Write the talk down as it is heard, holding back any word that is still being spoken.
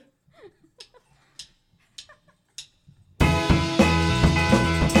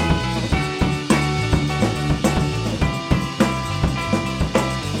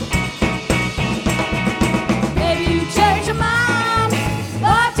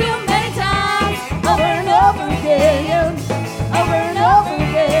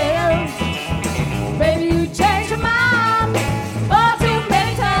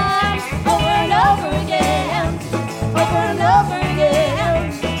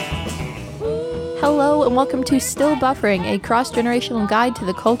Hello and welcome to Still Buffering, a cross-generational guide to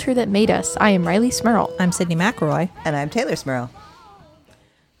the culture that made us. I am Riley Smurl. I'm Sydney McElroy. And I'm Taylor Smurl.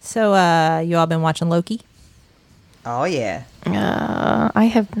 So, you all been watching Loki? Oh, yeah. I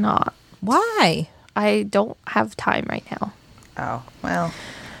have not. Why? I don't have time right now. Oh, well.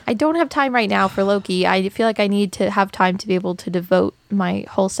 I don't have time right now for Loki. I feel like I need to have time to be able to devote my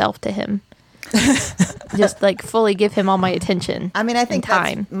whole self to him. Just like fully give him all my attention. I mean, I think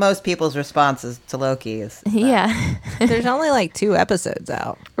time. that's most people's responses to Loki is that. Yeah. There's only like 2 episodes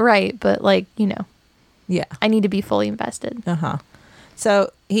out. Right, but like, you know. Yeah. I need to be fully invested. Uh-huh.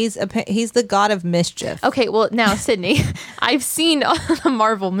 So, he's the god of mischief. Okay, well, now, Sydney, I've seen all the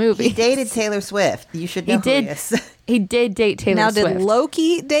Marvel movies. He dated Taylor Swift. You should know who he is. He did date Taylor Swift. Now, did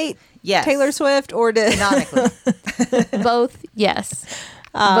Loki date Taylor Swift or did... Canonically. Both, yes.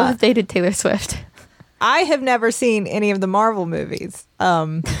 Both dated Taylor Swift. I have never seen any of the Marvel movies.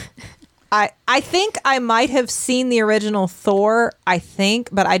 I think I might have seen the original Thor,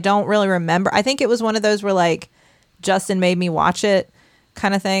 but I don't really remember. I think it was one of those where like Justin made me watch it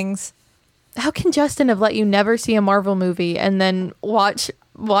kind of things. How can Justin have let you never see a Marvel movie and then watch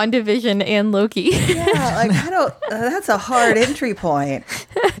WandaVision and Loki? Yeah, like I don't. That's a hard entry point.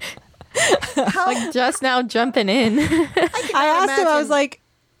 Like just now jumping in. I asked him, I was like,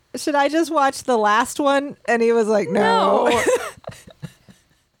 should I just watch the last one? And he was like, no.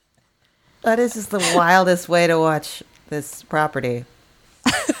 That is just the wildest way to watch this property.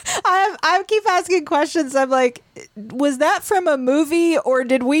 I keep asking questions. I'm like, was that from a movie or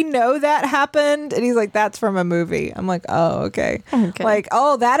did we know that happened? And he's like, that's from a movie. I'm like, oh, okay. Like,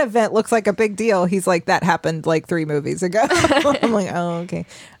 oh, that event looks like a big deal. He's like, that happened like 3 movies ago. I'm like, oh, okay.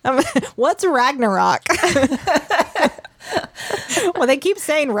 What's Ragnarok? Well, they keep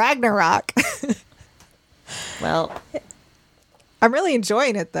saying Ragnarok. Well, I'm really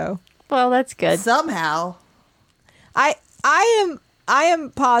enjoying it though. Well, that's good. somehow. I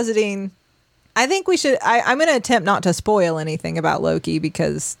am positing. I think we should. I'm going to attempt not to spoil anything about Loki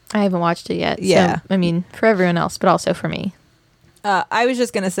because I haven't watched it yet. Yeah. So, I mean, for everyone else, but also for me. I was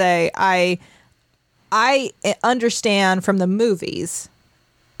just going to say I understand from the movies.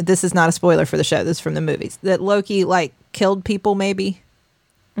 This is not a spoiler for the show. This is from the movies that Loki like killed people. Maybe.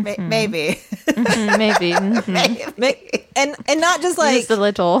 Maybe. Maybe. Maybe. And not just like Just a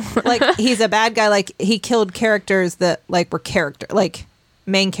little. like he's a bad guy. Like he killed characters that like were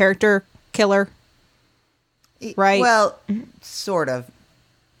main character killer. Right. Well, sort of.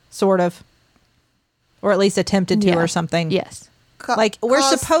 Or at least attempted to Yeah. or something. Yes. Like, we're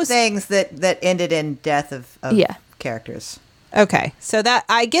Caused supposed- things that ended in death of Yeah. characters. Okay. So that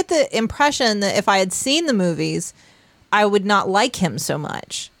I get the impression that if I had seen the movies, I would not like him so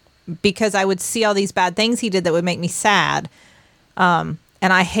much because I would see all these bad things he did that would make me sad. And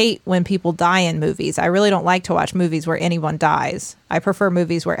I hate when people die in movies. I really don't like to watch movies where anyone dies. I prefer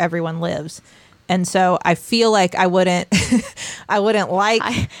movies where everyone lives. And so I feel like I wouldn't like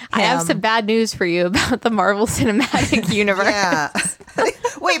I have some bad news for you about the Marvel Cinematic Universe. Yeah.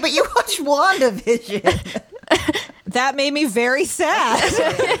 Wait, but you watched WandaVision. That made me very sad.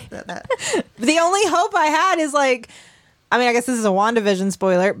 The only hope I had is like, I mean, I guess this is a WandaVision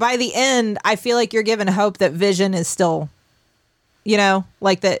spoiler. By the end, I feel like you're given hope that Vision is still, you know,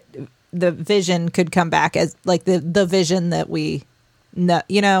 like that the Vision could come back as like the Vision that we know,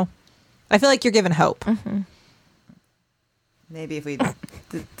 you know. I feel like you're given hope. Mm-hmm. Maybe if we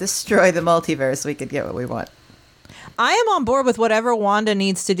destroy the multiverse, we could get what we want. I am on board with whatever Wanda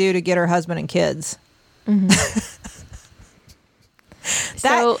needs to do to get her husband and kids.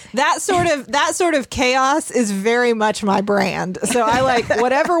 That sort of chaos is very much my brand. So I like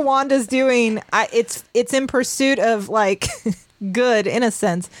whatever Wanda's doing. It's in pursuit of like good in a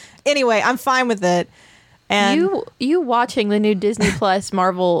sense. Anyway, I'm fine with it. And you watching the new Disney Plus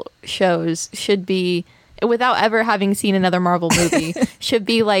Marvel shows should be, without ever having seen another Marvel movie, should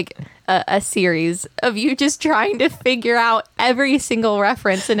be like a series of you just trying to figure out every single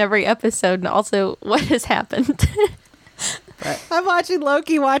reference in every episode and also what has happened. I'm watching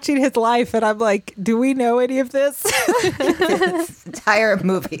Loki, watching his life, and I'm like, do we know any of this? Entire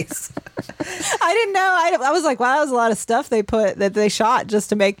movies. I didn't know. I was like, wow, that was a lot of stuff they shot just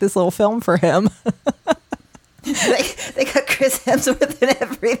to make this little film for him. They got Chris Hemsworth and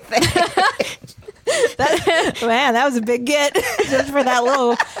everything. Man, that was a big get just for that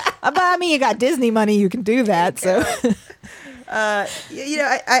little. But I mean, you got Disney money, you can do that. So,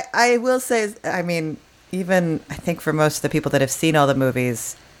 I will say, I mean, even I think for most of the people that have seen all the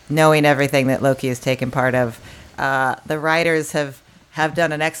movies, knowing everything that Loki has taken part of, the writers have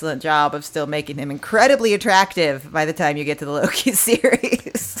done an excellent job of still making him incredibly attractive by the time you get to the Loki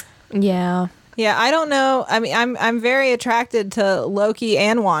series. Yeah. Yeah, I don't know. I mean, I'm very attracted to Loki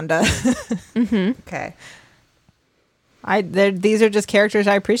and Wanda. Okay. These are just characters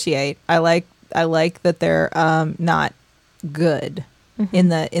I appreciate. I like that they're not good in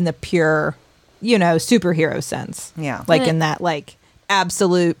the pure, superhero sense. Yeah. Like in that like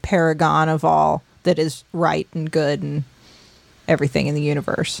absolute paragon of all that is right and good and everything in the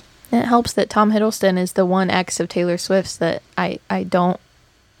universe. And it helps that Tom Hiddleston is the one ex of Taylor Swift's that I'm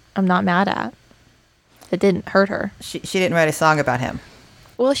not mad at. It didn't hurt her. She didn't write a song about him.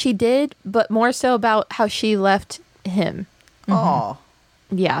 Well, she did, but more so about how she left him. Oh.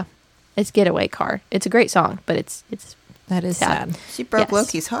 Yeah. It's Getaway Car. It's a great song, but it's That is sad. She broke Yes.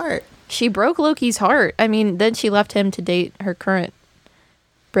 Loki's heart. She broke Loki's heart. I mean, then she left him to date her current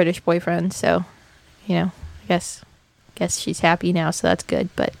British boyfriend, so I guess she's happy now, so that's good.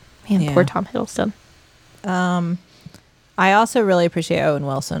 But man, Yeah. poor Tom Hiddleston. I also really appreciate Owen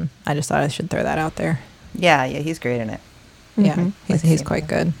Wilson. I just thought I should throw that out there. Yeah, he's great in it. Yeah, he's I've seen quite him.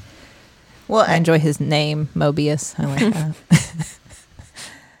 good. Well, I enjoy his name, Mobius. I like that.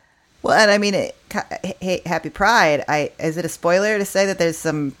 Well, and I mean, Happy Pride. Is it a spoiler to say that there's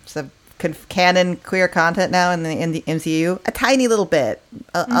some canon queer content now in the MCU? A tiny little bit,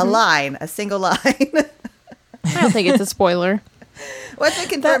 a line, a single line. I don't think it's a spoiler. Well, it's been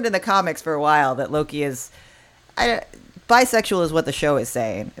confirmed in the comics for a while that Loki is bisexual, is what the show is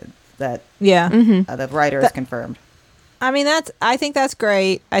saying. That Yeah. the writer has confirmed. I mean, I think that's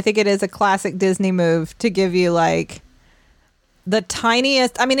great. I think it is a classic Disney move to give you like the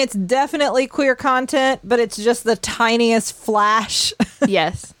tiniest. I mean, it's definitely queer content, but it's just the tiniest flash.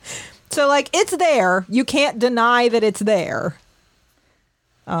 Yes. So like it's there. You can't deny that it's there.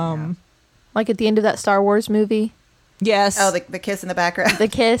 Like at the end of that Star Wars movie, Yes. Oh, the kiss in the background. the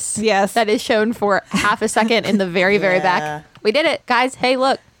kiss. Yes. That is shown for half a second in the very, very Yeah. back. We did it, guys. Hey,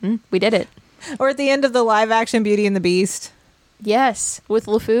 look. We did it. Or at the end of the live action Beauty and the Beast. Yes. With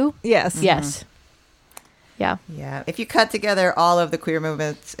LeFou? Yes. Yes. Yeah. Yeah, if you cut together all of the queer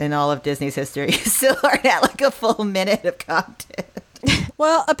movements in all of Disney's history, you still aren't at like a full minute of content.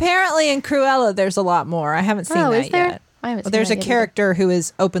 Well, apparently in Cruella there's a lot more. I haven't seen Oh, that is there? yet. I haven't seen There's that a yet either. character who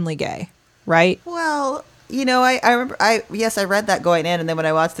is openly gay, right? Well, I remember, I read that going in, and then when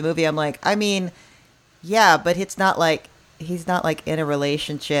I watched the movie, I'm like, I mean, yeah, but he's not like in a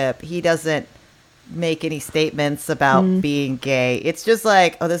relationship. He doesn't make any statements about being gay. It's just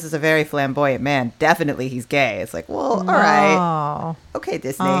like, oh, this is a very flamboyant man. Definitely he's gay. It's like, well, all right. Oh. Okay,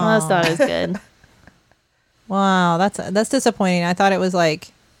 Disney. Well, that's not as good. Wow, that's disappointing. I thought it was like,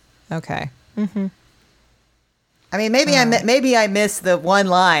 okay. I mean, maybe I missed the one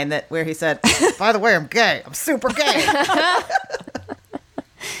line where he said, by the way, I'm gay. I'm super gay.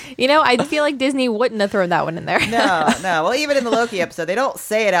 I feel like Disney wouldn't have thrown that one in there. No. Well, even in the Loki episode, they don't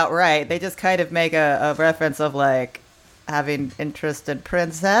say it outright. They just kind of make a reference of like having interest in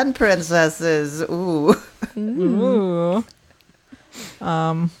prince and princesses. Ooh. Ooh.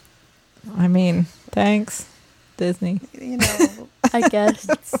 I mean, thanks, Disney. I guess.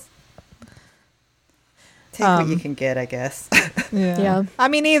 Take what you can get, I guess. Yeah. I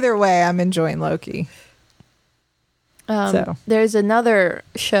mean, either way, I'm enjoying Loki. So. There's another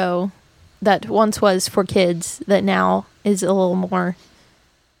show that once was for kids that now is a little more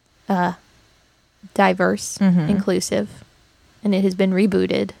diverse, inclusive, and it has been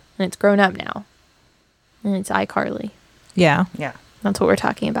rebooted and it's grown up now, and it's iCarly. Yeah. Yeah. That's what we're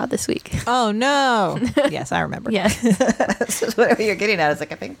talking about this week. Oh no. Yes, I remember. Yes. That's just what you're getting at. It's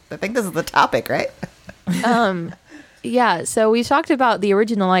like, I think this is the topic, right? Yeah, so we talked about the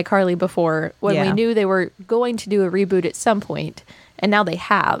original iCarly before when we Yeah. knew they were going to do a reboot at some point, and now they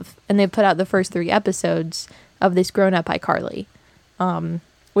have, and they've put out the first 3 episodes of this grown-up iCarly,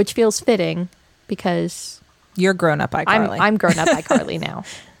 which feels fitting because You're grown up, iCarly. I'm grown-up iCarly now.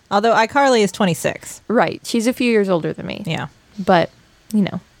 Although iCarly is 26. Right, she's a few years older than me, Yeah. but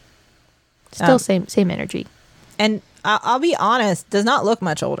still Um, same energy. And I'll be honest, does not look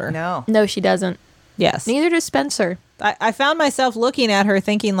much older. No. No, she doesn't. Yes. Neither does Spencer. I found myself looking at her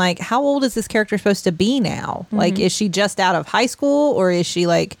thinking like, how old is this character supposed to be now? Like, is she just out of high school or is she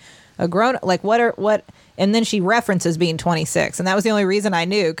like a grown, like what? And then she references being 26. And that was the only reason I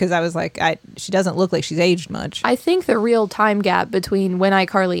knew. Cause I was like, she doesn't look like she's aged much. I think the real time gap between when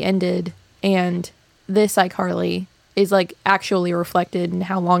iCarly ended and this iCarly is like actually reflected in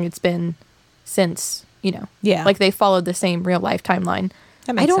how long it's been since, Yeah. like they followed the same real life timeline.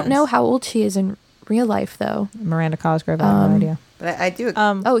 That makes I don't sense. know how old she is in real life though. Miranda Cosgrove, I have no idea. But I do.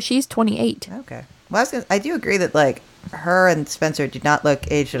 Oh, she's 28. Okay. Well, I do agree that like her and Spencer do not look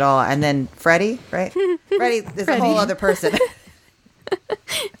aged at all. And then Freddie, right? Freddie is a whole other person.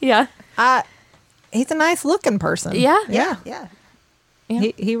 Yeah. he's a nice looking person. Yeah. Yeah. Yeah.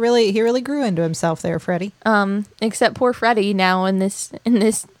 Yeah. He really grew into himself there, Freddie. Except poor Freddie now in this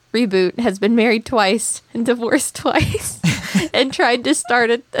reboot has been married twice and divorced twice and tried to start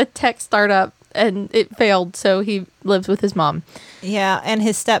a tech startup and it failed, so he lives with his mom. Yeah, and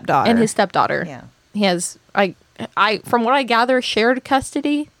his stepdaughter. Yeah. He has I from what I gather shared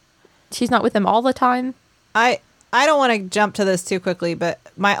custody. She's not with him all the time. I don't want to jump to this too quickly, but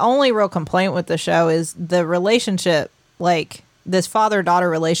my only real complaint with the show is the relationship, like this father-daughter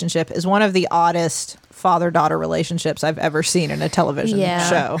relationship is one of the oddest father-daughter relationships I've ever seen in a television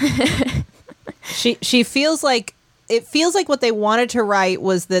show. She feels like what they wanted to write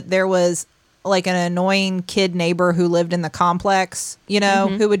was that there was like an annoying kid neighbor who lived in the complex, you know,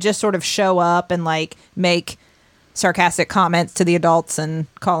 who would just sort of show up and like make sarcastic comments to the adults and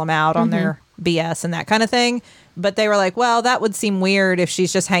call them out on their BS and that kind of thing. But they were like, well, that would seem weird if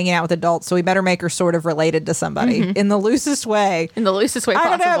she's just hanging out with adults, so we better make her sort of related to somebody in the loosest way. In the loosest way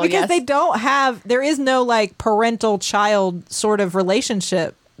possible, I don't know, because yes. they don't have, there is no like parental-child sort of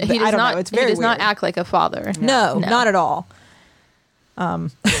relationship. He does I don't not, know, it's very he does not weird. act like a father. No, not at all.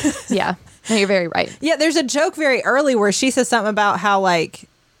 Yeah. No, you're very right. Yeah, there's a joke very early where she says something about how like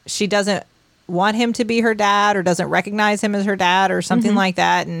she doesn't want him to be her dad or doesn't recognize him as her dad or something like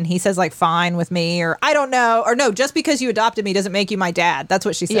that, and he says like fine with me, or I don't know, or no, just because you adopted me doesn't make you my dad. That's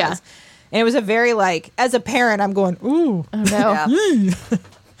what she says. Yeah. And it was a very like, as a parent I'm going, ooh, Oh,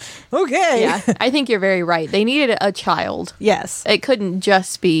 no. okay. Yeah. I think you're very right. They needed a child. Yes. It couldn't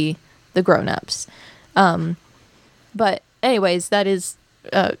just be the grown-ups. But anyways, that is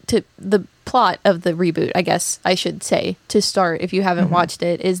to the plot of the reboot, I guess I should say, to start, if you haven't watched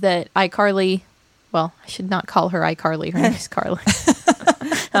it, is that iCarly, well, I should not call her iCarly, her name is Carly.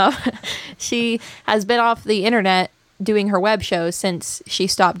 She has been off the internet doing her web show since she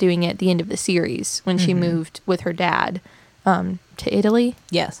stopped doing it at the end of the series when she moved with her dad to Italy.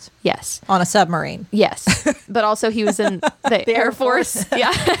 Yes. Yes. On a submarine. Yes. But also he was in the Air Force.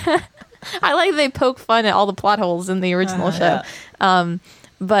 Yeah. I like they poke fun at all the plot holes in the original show. Yeah.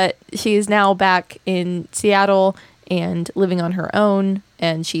 But she is now back in Seattle and living on her own.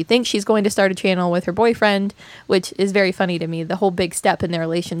 And she thinks she's going to start a channel with her boyfriend, which is very funny to me. The whole big step in their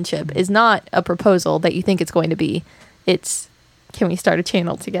relationship is not a proposal that you think it's going to be. It's, can we start a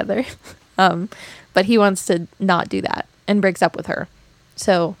channel together? But he wants to not do that and breaks up with her.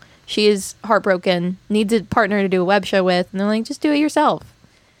 So she is heartbroken, needs a partner to do a web show with. And they're like, just do it yourself.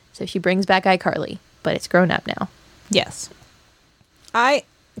 So she brings back iCarly, but it's grown up now. Yes.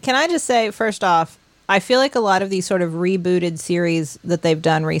 Can I just say, first off, I feel like a lot of these sort of rebooted series that they've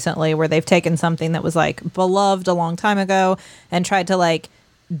done recently where they've taken something that was like beloved a long time ago and tried to like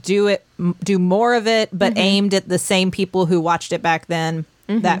do more of it, but aimed at the same people who watched it back then,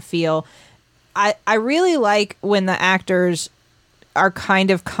 that feel. I really like when the actors are kind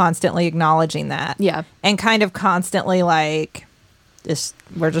of constantly acknowledging that. Yeah. And kind of constantly like,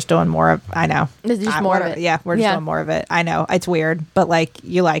 we're just doing more of, I know. It's just more of it. Yeah, we're just doing more of it. I know. It's weird, but like,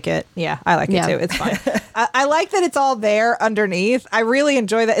 you like it. Yeah, I like it too. It's fine. I like that it's all there underneath. I really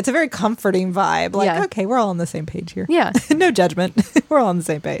enjoy that. It's a very comforting vibe. Like, okay, we're all on the same page here. Yeah. No judgment. We're all on the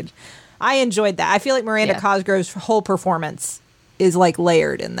same page. I enjoyed that. I feel like Miranda Yeah. Cosgrove's whole performance is like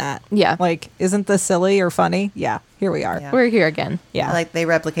layered in that. Yeah. Like, isn't this silly or funny? Yeah, here we are. Yeah. We're here again. Yeah. Like they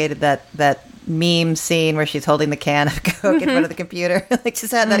replicated that meme scene where she's holding the can of Coke in front of the computer. Like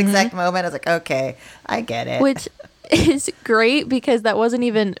just had that exact moment. I was like, okay, I get it. Which is great because that wasn't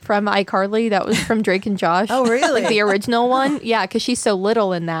even from iCarly. That was from Drake and Josh. Oh, really? Like the original one. Yeah, because she's so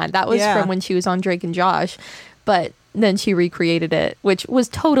little in that. That was Yeah. from when she was on Drake and Josh. But then she recreated it, which was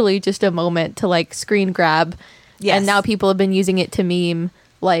totally just a moment to like screen grab. Yes. And now people have been using it to meme,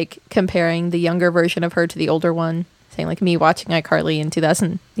 like comparing the younger version of her to the older one, saying like me watching iCarly in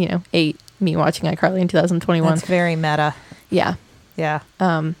 2008, me watching iCarly in 2021. That's very meta. Yeah. Yeah.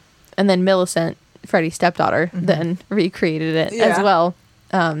 And then Millicent, Freddie's stepdaughter, then recreated it as Yeah. well.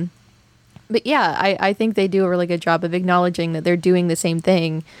 But yeah, I think they do a really good job of acknowledging that they're doing the same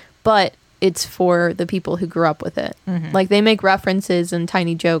thing, but it's for the people who grew up with it. Like they make references and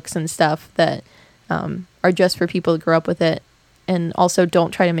tiny jokes and stuff that are just for people who grew up with it, and also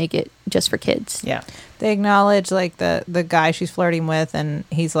don't try to make it just for kids. yeah. They acknowledge like the guy she's flirting with, and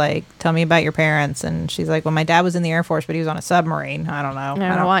he's like, tell me about your parents. And she's like, well, my dad was in the Air Force, but he was on a submarine. I don't know. I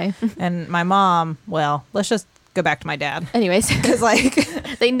don't know why. And my mom, well, let's just go back to my dad. Anyways, Because like,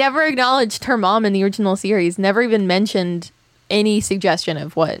 they never acknowledged her mom in the original series, never even mentioned any suggestion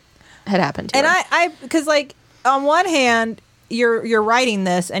of what had happened to and her. because like on one hand, you're writing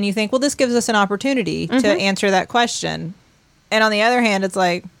this and you think, well, this gives us an opportunity to answer that question. And on the other hand, it's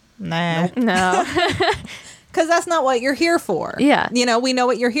like, Nah. No. Because that's not what you're here for. Yeah. You know, we know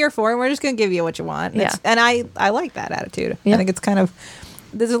what you're here for, and we're just going to give you what you want. Yeah. And I like that attitude. Yeah. I think it's kind of,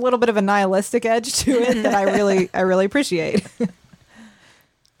 there's a little bit of a nihilistic edge to it that I really appreciate.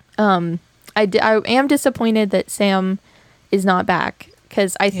 I am disappointed that Sam is not back,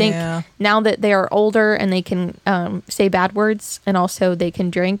 because I think Yeah. now that they are older and they can say bad words and also they can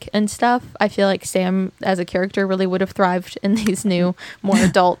drink and stuff, I feel like Sam as a character really would have thrived in these new, more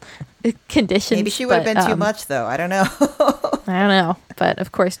adult conditions. Maybe she would have but, been too much, though. I don't know. I don't know. But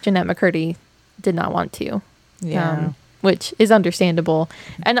of course, Jeanette McCurdy did not want to. Yeah. Which is understandable.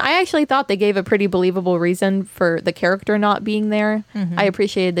 And I actually thought they gave a pretty believable reason for the character not being there. Mm-hmm. I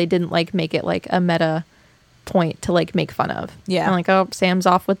appreciated they didn't like make it like a meta point to like make fun of. Yeah. I'm like, oh, Sam's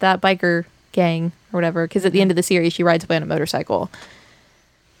off with that biker gang or whatever. Because at the end of the series, she rides away on a motorcycle.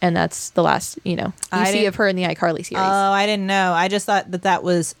 And that's the last, you see didn't- of her in the iCarly series. Oh, I didn't know. I just thought that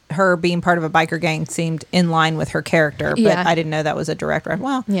was her being part of a biker gang seemed in line with her character, but Yeah. I didn't know that was a direct reference.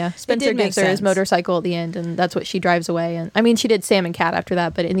 Well, Yeah, it Spencer did make gives her his sense. motorcycle at the end, and that's what she drives away. And I mean, she did Sam and Cat after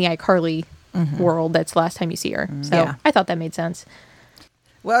that, but in the iCarly world, that's the last time you see her. So Yeah. I thought that made sense.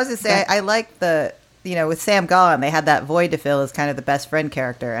 Well, I was going to say, I like the, with Sam gone, they had that void to fill as kind of the best friend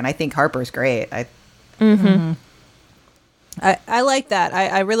character, and I think Harper's great. I like that.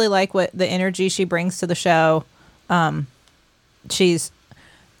 I really like what the energy she brings to the show. I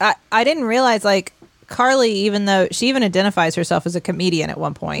didn't realize, like, Carly, even though she even identifies herself as a comedian at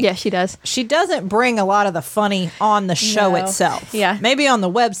one point. Yeah, she does. She doesn't bring a lot of the funny on the show No. itself. Yeah. Maybe on the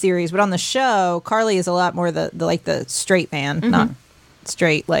web series, but on the show, Carly is a lot more the straight man, not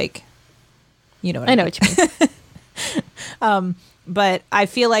straight, like, you know what I know what you mean. But I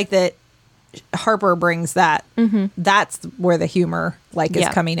feel like that Harper brings that. That's where the humor is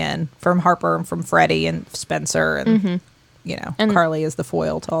Yeah. coming in from Harper and from Freddie and Spencer and And- Carly is the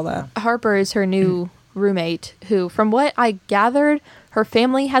foil to all that. Harper is her new roommate, who, from what I gathered, her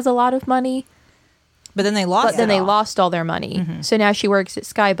family has a lot of money, But then they lost. but then it they all. lost all their money. So now she works at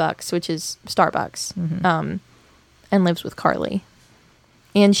Skybucks, which is Starbucks, and lives with Carly.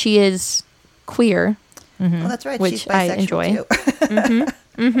 And she is queer. Well, that's right. Which She's I bisexual, enjoy.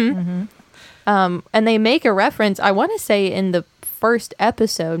 too. And they make a reference, I want to say in the first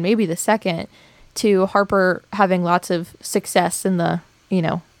episode, maybe the second, to Harper having lots of success in the,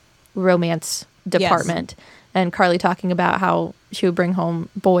 romance department. And Carly talking about how she would bring home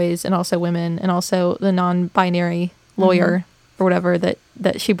boys and also women and also the non-binary lawyer or whatever that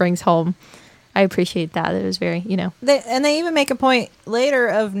she brings home. I appreciate that. It was very, They even make a point later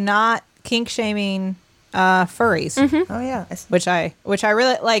of not kink shaming furries. Oh, yeah. which I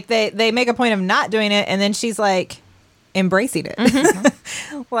really like. They make a point of not doing it, and then she's like embracing it.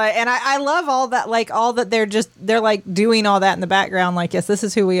 Like, and I love all that, like all that they're like doing all that in the background. Like, yes, this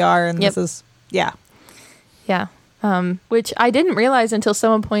is who we are, and Yep. this is yeah. Yeah. Which I didn't realize until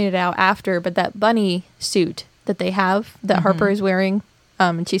someone pointed out after, but that bunny suit that they have that Harper is wearing,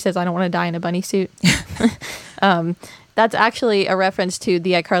 and she says, I don't want to die in a bunny suit. That's actually a reference to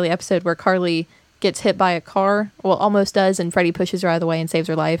the iCarly episode where Carly gets hit by a car. Well, almost does, and Freddie pushes her out of the way and saves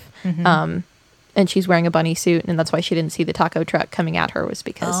her life. And she's wearing a bunny suit, and that's why she didn't see the taco truck coming at her, was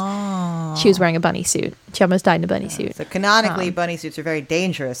because she was wearing a bunny suit. She almost died in a bunny suit. So canonically, bunny suits are very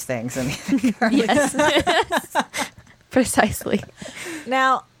dangerous things. I mean, Yes. Precisely.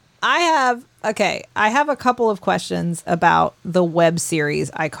 Now I have a couple of questions about the web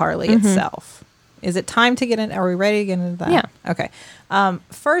series iCarly itself. Is it time to get in? Are we ready to get into that? Yeah. Okay.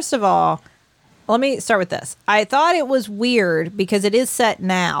 First of all, let me start with this. I thought it was weird because it is set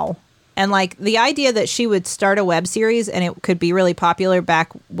now. And like the idea that she would start a web series and it could be really popular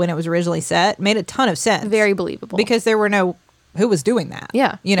back when it was originally set made a ton of sense. Very believable. Because there were who was doing that?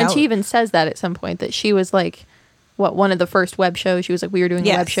 Yeah. You know, and she even says that at some point, that she was like, one of the first web shows. She was like, we were doing a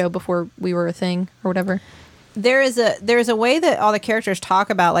web Yes. show before we were a thing or whatever. there's a way that all the characters talk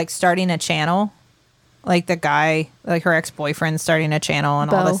about like starting a channel. Like the guy, like her ex-boyfriend starting a channel and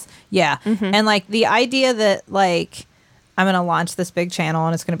all Beau. this. Yeah. And like the idea that like I'm going to launch this big channel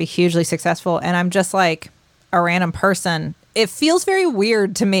and it's going to be hugely successful. And I'm just like a random person. It feels very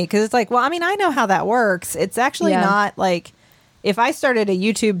weird to me because it's like, well, I mean, I know how that works. It's actually Yeah. not like if I started a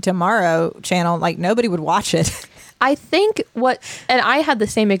YouTube Tomorrow channel, like nobody would watch it. I think and I had the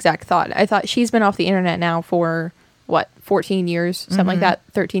same exact thought. I thought she's been off the internet now for 14 years, something like that,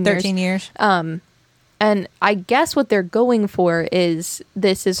 13 years. 13 years. And I guess what they're going for is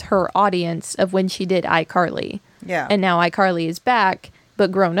this is her audience of when she did iCarly. Yeah. And now iCarly is back,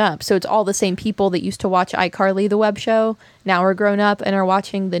 but grown up. So it's all the same people that used to watch iCarly, the web show, now are grown up and are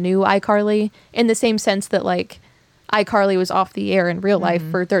watching the new iCarly, in the same sense that like iCarly was off the air in real life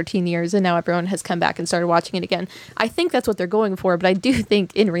for 13 years, and now everyone has come back and started watching it again. I think that's what they're going for, but I do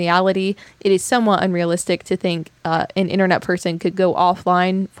think in reality it is somewhat unrealistic to think an internet person could go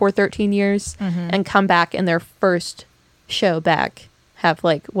offline for 13 years and come back and their first show back have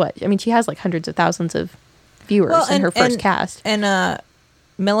like what? I mean, she has like hundreds of thousands of viewers in her first cast. And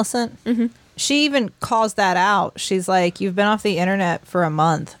Millicent, she even calls that out. She's like, you've been off the internet for a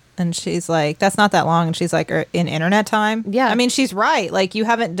month. And she's like, that's not that long. And she's like, in internet time? Yeah. I mean, she's right. Like, you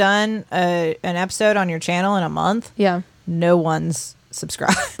haven't done an episode on your channel in a month. Yeah. No one's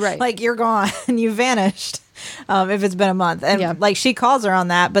subscribed. Right. Like, you're gone. You vanished if it's been a month. And, like, she calls her on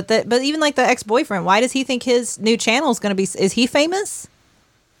that. But even, like, the ex-boyfriend, why does he think his new channel is going to be... Is he famous?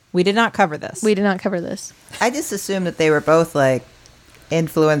 We did not cover this. We did not cover this. I just assumed that they were both, like,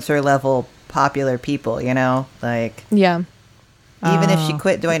 influencer-level popular people, you know? Like... Yeah. Even if she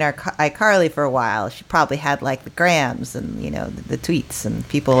quit doing our iCarly for a while, she probably had like the grams and, you know, the tweets, and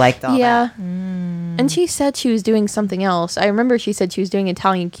people liked all that. And she said she was doing something else. I remember she said she was doing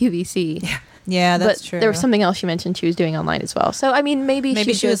Italian QVC. Yeah, that's but true. There was something else she mentioned she was doing online as well. So, I mean, maybe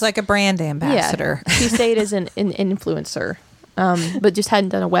she was like a brand ambassador. Yeah, she stayed as an influencer, but just hadn't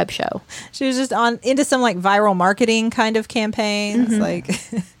done a web show. She was just into some like viral marketing kind of campaigns. Like,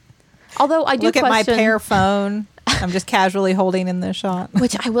 although I do look question, at my Pear phone. I'm just casually holding in this shot.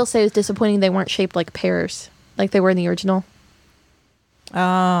 Which I will say is disappointing. They weren't shaped like pears, like they were in the original.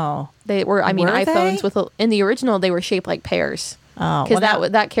 Oh, they were. I mean, were iPhones they? in the original they were shaped like pears. Oh,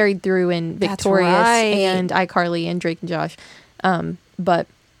 because that carried through in Victorious right. and iCarly and Drake and Josh. But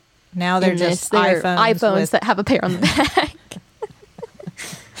now they're just iPhones that have a pear on the back.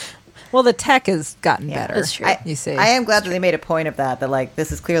 Well, the tech has gotten better. That's true. You see, I am glad that they made a point of that like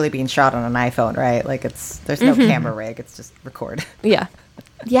this is clearly being shot on an iPhone, right? Like there's no camera rig, it's just record. Yeah.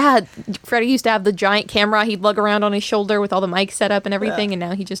 Yeah, Freddie used to have the giant camera he'd lug around on his shoulder with all the mics set up and everything, and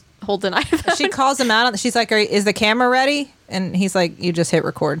now he just holds an iPhone. She calls him out. She's like, "Is the camera ready?" And he's like, "You just hit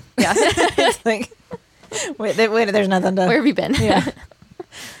record." Yeah. It's like, wait, there's nothing to... Where have you been? Yeah.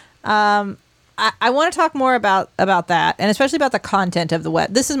 I want to talk more about that, and especially about the content of the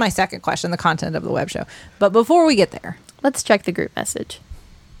web. This is my second question, the content of the web show. But before we get there... Let's check the group message.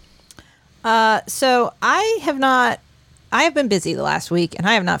 So I have been busy the last week, and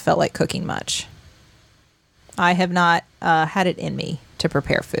I have not felt like cooking much. I have not had it in me to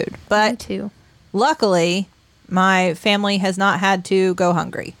prepare food. But Me too. luckily, my family has not had to go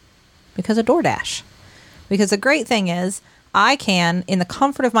hungry because of DoorDash. Because the great thing is, I can, in the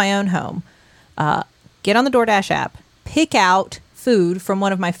comfort of my own home, get on the DoorDash app, pick out food from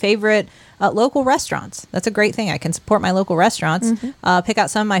one of my favorite local restaurants. That's a great thing. I can support my local restaurants, pick out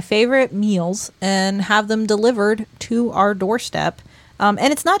some of my favorite meals, and have them delivered to our doorstep. And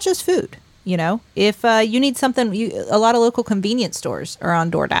it's not just food. You know, if you need something, a lot of local convenience stores are on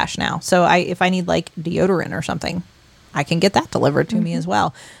DoorDash now. So if I need like deodorant or something, I can get that delivered to me as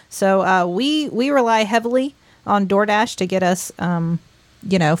well. So we rely heavily on DoorDash to get us,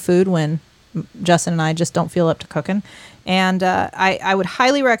 food when Justin and I just don't feel up to cooking. And I would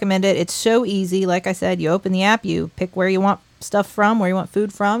highly recommend it. It's so easy. Like I said, you open the app, you pick where you want stuff from, where you want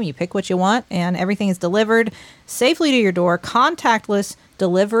food from, you pick what you want, and everything is delivered safely to your door. Contactless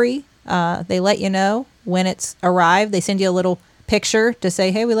delivery. They let you know when it's arrived. They send you a little picture to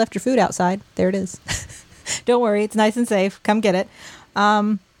say, hey, we left your food outside. There it is. Don't worry. It's nice and safe. Come get it.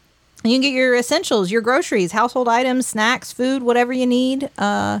 You can get your essentials, your groceries, household items, snacks, food, whatever you need.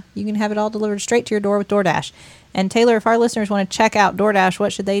 You can have it all delivered straight to your door with DoorDash. And Taylor, if our listeners want to check out DoorDash,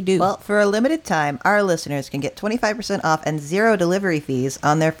 what should they do? Well, for a limited time, our listeners can get 25% off and 0 delivery fees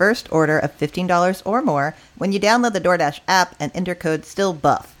on their first order of $15 or more when you download the DoorDash app and enter code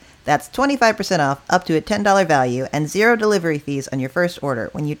STILLBUFF. That's 25% off up to a $10 value and 0 delivery fees on your first order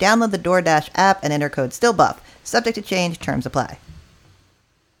when you download the DoorDash app and enter code STILLBUFF. Subject to change, terms apply.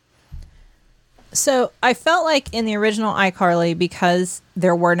 So I felt like in the original iCarly, because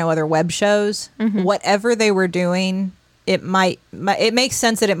there were no other web shows, whatever they were doing, it makes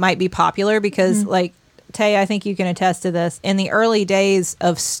sense that it might be popular because, like, Tay, I think you can attest to this. In the early days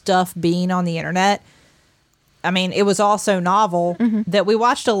of stuff being on the internet, I mean, it was all so novel that we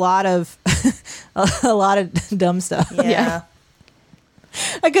watched a lot of dumb stuff. Yeah.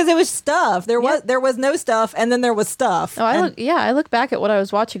 Because it was stuff. There was no stuff, and then there was stuff. Oh, I look back at what I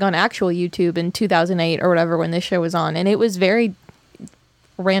was watching on actual YouTube in 2008 or whatever when this show was on, and it was very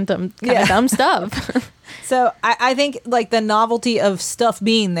random kind of dumb stuff. So I think like the novelty of stuff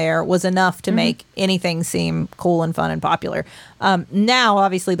being there was enough to make anything seem cool and fun and popular. Now,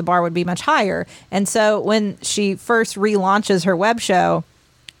 obviously, the bar would be much higher. And so when she first relaunches her web show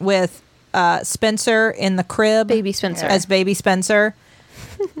with Spencer in the crib, Baby Spencer. as baby Spencer,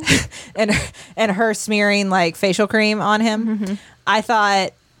 and her smearing like facial cream on him. I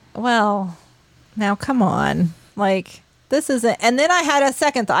thought, well, now come on, like this isn't. And then I had a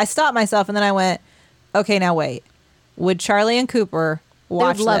second thought. I stopped myself, and then I went, okay, now wait. Would Charlie and Cooper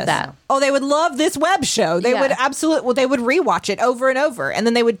watch love this? that. Oh, they would love this web show. They Yeah. would absolutely. Well, they would rewatch it over and over, and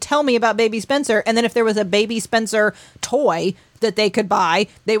then they would tell me about Baby Spencer. And then if there was a Baby Spencer toy that they could buy,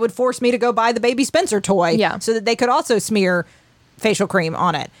 they would force me to go buy the Baby Spencer toy, Yeah. so that they could also smear facial cream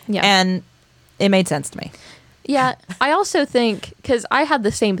on it. Yeah. And it made sense to me. Yeah, I also think, because I had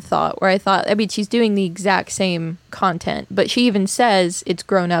the same thought where I thought, I mean, she's doing the exact same content, but she even says it's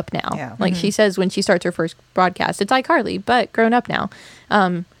grown up now. Yeah. Like she says when she starts her first broadcast, it's iCarly, but grown up now.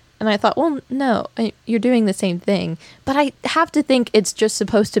 And I thought, well, no, you're doing the same thing. But I have to think it's just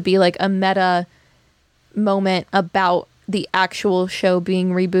supposed to be like a meta moment about the actual show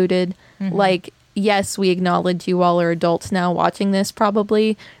being rebooted. Like, yes, we acknowledge you all are adults now watching this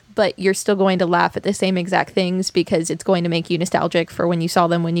probably, but you're still going to laugh at the same exact things because it's going to make you nostalgic for when you saw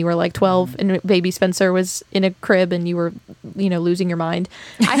them when you were like 12 and baby Spencer was in a crib and you were, losing your mind.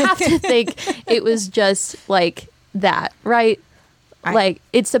 I have to think it was just like that, right? Like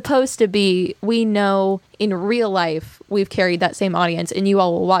it's supposed to be, we know in real life we've carried that same audience and you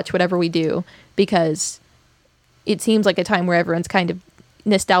all will watch whatever we do because it seems like a time where everyone's kind of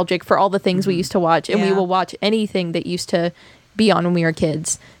nostalgic for all the things we used to watch and we Yeah. will watch anything that used to be on when we were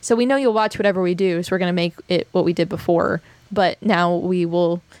kids. So we know you'll watch whatever we do. So we're going to make it what we did before. But now we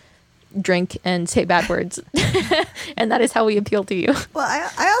will drink and say bad words. And that is how we appeal to you. Well,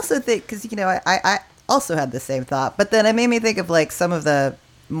 I also think, because, I also had the same thought, but then it made me think of, like, some of the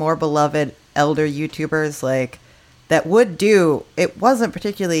more beloved elder YouTubers, like, that would do, it wasn't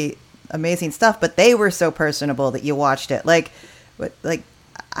particularly amazing stuff, but they were so personable that you watched it. Like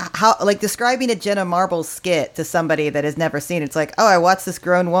how, like, describing a Jenna Marbles skit to somebody that has never seen it, it's like, oh, I watched this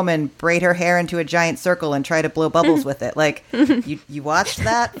grown woman braid her hair into a giant circle and try to blow bubbles with it. Like, you watched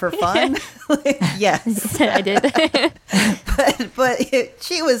that for fun? Like, yes. I did. but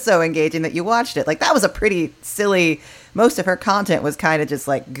she was so engaging that you watched it. Like, that was a pretty silly, most of her content was kind of just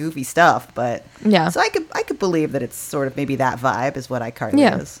like goofy stuff, but Yeah. So I could believe that it's sort of maybe that vibe is what iCarly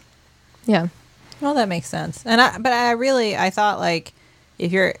Yeah. is. Yeah. Well, that makes sense. And I thought, like,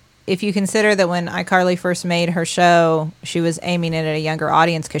 if you consider that when iCarly first made her show, she was aiming it at a younger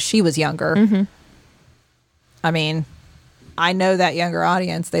audience because she was younger. I mean, I know that younger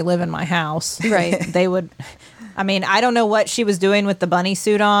audience. They live in my house. Right. They would. I mean, I don't know what she was doing with the bunny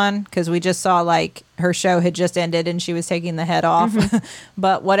suit on because we just saw, like, her show had just ended and she was taking the head off.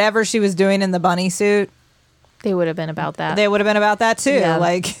 But whatever she was doing in the bunny suit, They would have been about that. they would have been about that too. Yeah.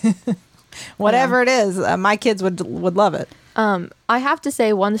 Like, whatever it is, my kids would love it. I have to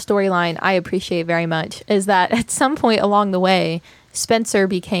say one storyline I appreciate very much is that at some point along the way, Spencer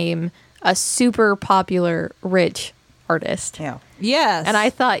became a super popular, rich artist. Yeah. Yes. And I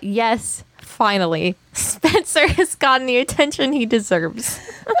thought, yes, finally, Spencer has gotten the attention he deserves.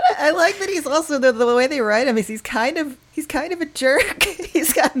 I like that he's also the way they write him is he's kind of a jerk.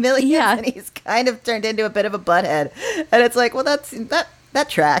 He's got millions Yeah. and he's kind of turned into a bit of a butthead. And it's like, well, that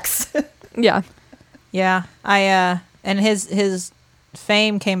tracks. Yeah. Yeah, and his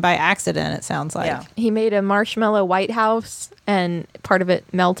fame came by accident. It sounds like, Yeah. He made a marshmallow White House and part of it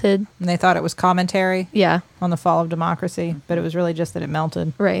melted. and they thought it was commentary Yeah. on the fall of democracy, but it was really just that it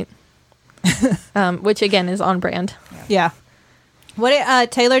melted. Right. Which again is on brand. Yeah.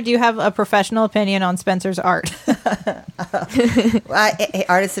 What, Taylor? Do you have a professional opinion on Spencer's art?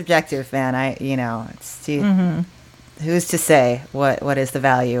 Art is subjective, man. It's who's to say what is the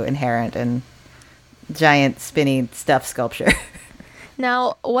value inherent in giant spinning stuffed sculpture?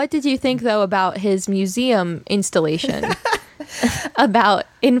 Now, what did you think though about his museum installation about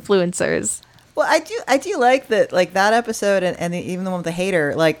influencers? Well, I do like that, like that episode and even the one with the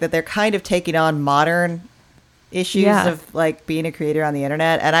hater, like that they're kind of taking on modern issues Yeah. of like being a creator on the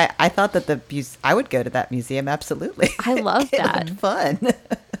internet. And I thought that I would go to that museum. Absolutely. I love It that. looked fun.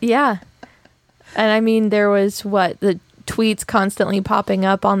 Yeah. And I mean, there was the tweets constantly popping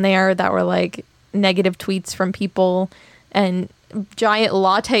up on there that were like negative tweets from people and giant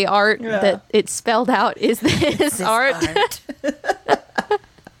latte art that it's spelled out is this art.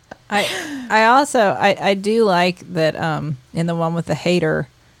 I also do like that in the one with the hater,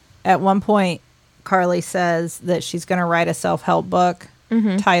 at one point Carly says that she's going to write a self-help book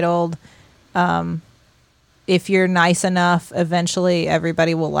titled "If You're Nice Enough, Eventually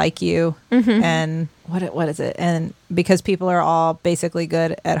Everybody Will Like You," and what is it? And because people are all basically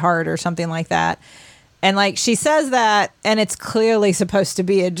good at heart or something like that. And like she says that, and it's clearly supposed to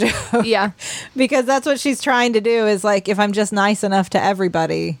be a joke. Yeah. Because that's what she's trying to do is like, if I'm just nice enough to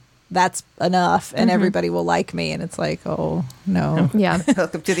everybody, that's enough and everybody will like me. And it's like, oh, no. Yeah.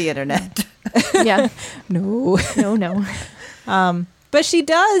 Welcome to the internet. Yeah. No. No. But she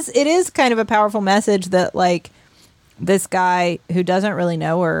does, it is kind of a powerful message that like this guy who doesn't really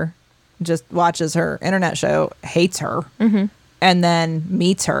know her, just watches her internet show, hates her, and then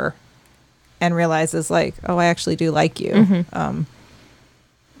meets her and realizes like, oh, I actually do like you. And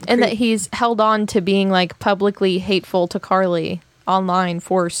that he's held on to being like publicly hateful to Carly online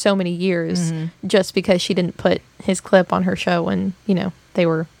for so many years just because she didn't put his clip on her show when, you know, they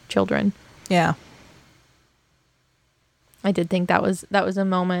were children. Yeah. I did think that was a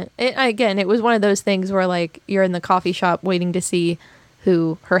moment. It was one of those things where like you're in the coffee shop waiting to see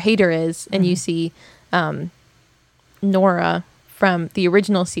who her hater is, and you see Nora from the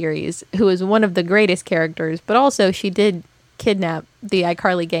original series, who is one of the greatest characters, but also she did kidnap the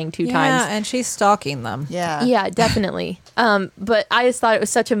iCarly gang 2 times. Yeah, and she's stalking them. Yeah. Yeah, definitely. But I just thought it was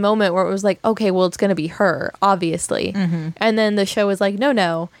such a moment where it was like, okay, well, it's going to be her, obviously. And then the show was like,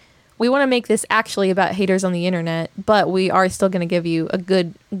 no, we want to make this actually about haters on the internet, but we are still going to give you a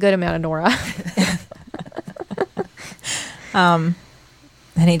good amount of Nora.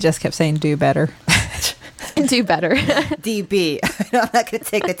 And he just kept saying, do better. Do better. DB. I'm not going to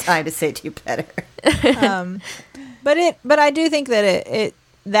take the time to say do better. But I do think that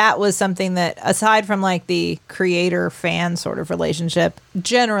that was something that, aside from like the creator fan sort of relationship,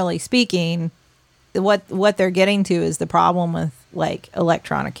 generally speaking, what they're getting to is the problem with like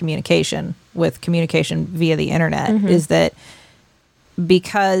electronic communication, with communication via the internet, is that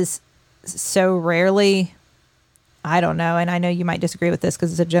because so rarely, I don't know, and I know you might disagree with this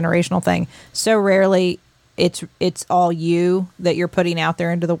because it's a generational thing, so rarely it's all you that you're putting out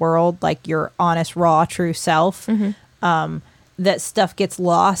there into the world, like your honest, raw, true self. That stuff gets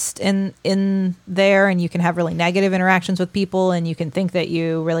lost in there, and you can have really negative interactions with people, and you can think that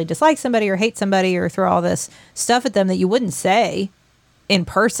you really dislike somebody or hate somebody or throw all this stuff at them that you wouldn't say in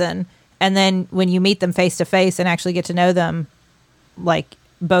person. And then when you meet them face to face and actually get to know them, like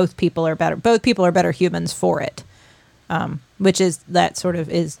both people are better humans for it. Which is that sort of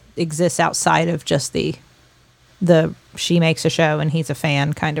exists outside of just the she makes a show and he's a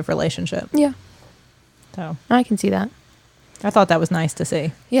fan kind of relationship. Yeah. So I can see that. I thought that was nice to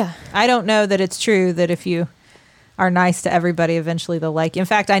see. Yeah. I don't know that it's true that if you are nice to everybody, eventually they'll like you. In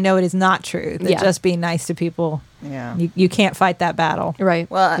fact, I know it is not true that just being nice to people, you can't fight that battle. Right.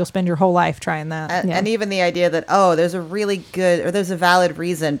 Well, You'll spend your whole life trying that. and even the idea that, there's a really good, or there's a valid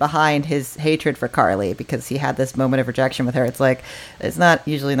reason behind his hatred for Carly because he had this moment of rejection with her. It's like, it's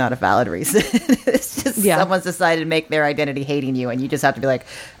usually not a valid reason. It's just someone's decided to make their identity hating you, and you just have to be like,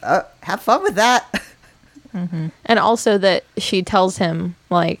 have fun with that. And also that she tells him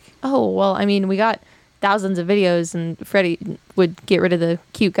like, oh, well, I mean, we got thousands of videos and Freddie would get rid of the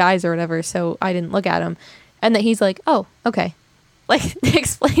cute guys or whatever, so I didn't look at them. And that he's like, oh, okay. Like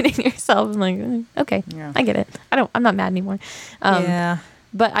explaining yourself. I'm like, okay, I get it. I'm not mad anymore.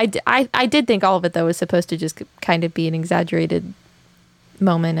 But I did think all of it though was supposed to just kind of be an exaggerated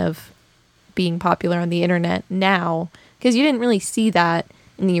moment of being popular on the internet now, because you didn't really see that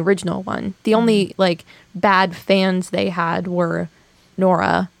in the original one. The only like bad fans they had were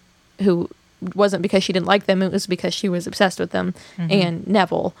Nora, who wasn't because she didn't like them, it was because she was obsessed with them, and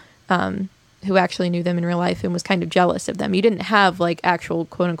Neville, who actually knew them in real life and was kind of jealous of them. You didn't have like actual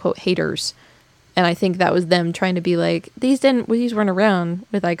quote unquote haters. And I think that was them trying to be like, these weren't around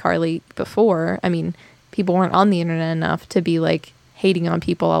with iCarly before. I mean, people weren't on the internet enough to be like hating on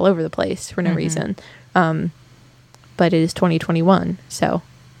people all over the place for no reason. But it is 2021, so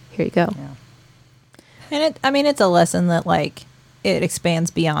here you go. And it's a lesson that like it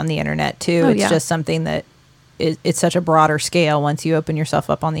expands beyond the internet too. It's just something that it's such a broader scale once you open yourself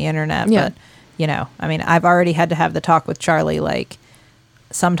up on the internet. Yeah. But I've already had to have the talk with Charlie, like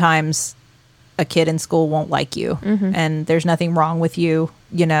sometimes a kid in school won't like you, and there's nothing wrong with you,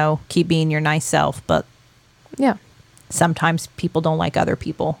 keep being your nice self, but sometimes people don't like other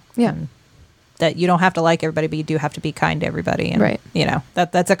people. And that you don't have to like everybody, but you do have to be kind to everybody. And,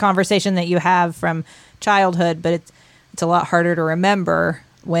 that's a conversation that you have from childhood, but it's a lot harder to remember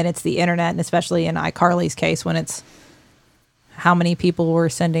when it's the internet, and especially in iCarly's case, when it's how many people were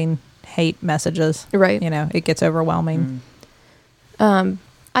sending hate messages. Right. It gets overwhelming.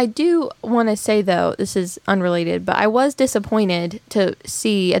 I do want to say, though, this is unrelated, but I was disappointed to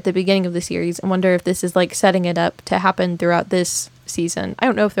see at the beginning of the series, I wonder if this is like setting it up to happen throughout this season. I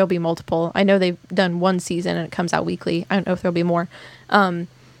don't know if there'll be multiple. I know they've done one season and it comes out weekly. I don't know if there'll be more.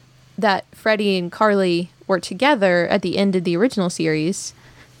 that Freddie and Carly were together at the end of the original series,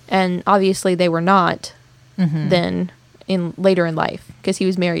 and obviously they were not then in later in life because he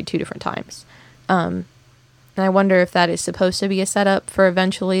was married 2 different times. And I wonder if that is supposed to be a setup for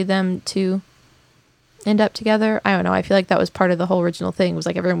eventually them to end up together. I don't know. I feel like that was part of the whole original thing. It was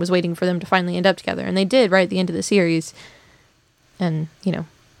like everyone was waiting for them to finally end up together, and they did right at the end of the series. And I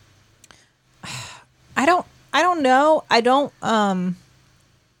don't know. I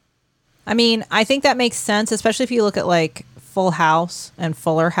mean, I think that makes sense, especially if you look at like Full House and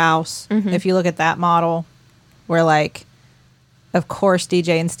Fuller House. If you look at that model where like, of course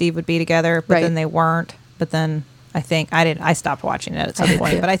DJ and Steve would be together, but Right. then they weren't. But then I stopped watching it at some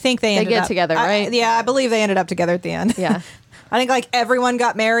point, but I think they ended get up together, right? Yeah, I believe they ended up together at the end. Yeah. I think like everyone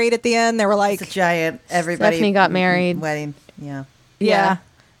got married at the end. They were like, It's a giant. Everybody Stephanie got married. Wedding. Yeah. yeah.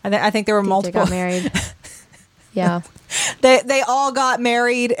 I think there were DJ multiple. got married. Yeah. They all got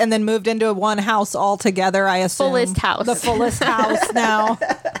married and then moved into one house all together. I assume Fullest house. the fullest house now.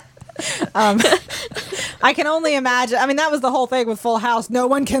 I can only imagine. I mean, that was the whole thing with Full House. No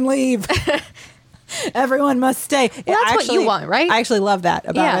one can leave. Everyone must stay. Well, that's what you want, right? I actually love that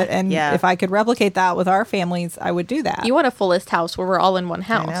about Yeah. it. And Yeah. if I could replicate that with our families, I would do that. You want a fullest house where we're all in one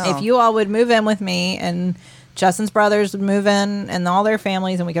house. know. If you all would move in with me and Justin's brothers would move in and all their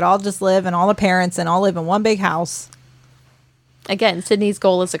families and we could all just live and all the parents and all live in one big house. Again, Sydney's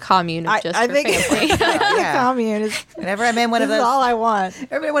goal is a commune of just I her think family. Yeah. commune is Whenever I'm in one this of is those, all I want.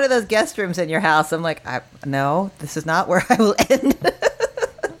 every one of those guest rooms in your house, I'm like, no, this is not where I will end.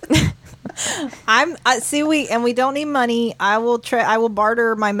 We don't need money. I will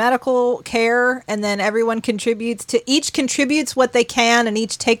barter my medical care, and then everyone each contributes what they can, and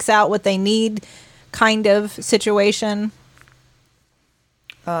each takes out what they need, kind of situation.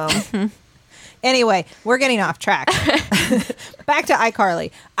 Anyway, we're getting off track. Back to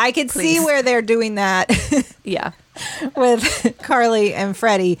iCarly. I could see Please. where they're doing that Yeah. with Carly and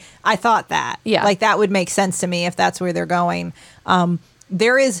Freddie. I thought that. Yeah. Like that would make sense to me if that's where they're going.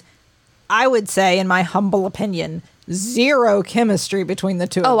 There is, I would say, in my humble opinion, zero chemistry between the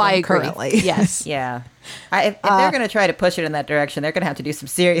two of them I agree. currently. Yes. Yeah. If they're going to try to push it in that direction, they're going to have to do some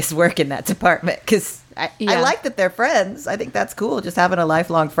serious work in that department because I Yeah. like that they're friends. I think that's cool, just having a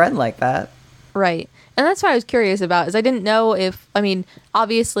lifelong friend like that. Right. And that's what I was curious about is I didn't know if, I mean,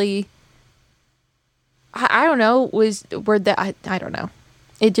 obviously, I don't know, I don't know.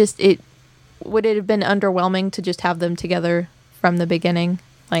 Would it have been underwhelming to just have them together from the beginning?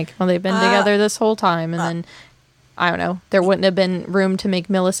 Like, well, they've been together this whole time, and then, I don't know, there wouldn't have been room to make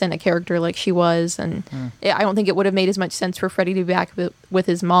Millicent a character like she was, and I don't think it would have made as much sense for Freddie to be back with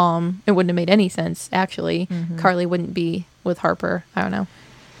his mom. It wouldn't have made any sense, actually. Carly wouldn't be with Harper. I don't know.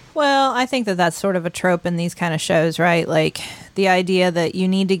 Well, I think that that's sort of a trope in these kind of shows, right? Like the idea that you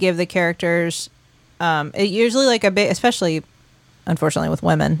need to give the characters, it usually like a big, especially unfortunately with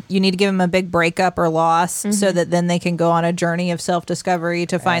women, you need to give them a big breakup or loss so that then they can go on a journey of self-discovery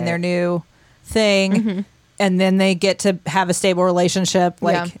to find their new thing. And then they get to have a stable relationship.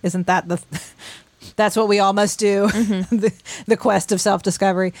 Like, Yeah. isn't that that's what we all must do. The quest of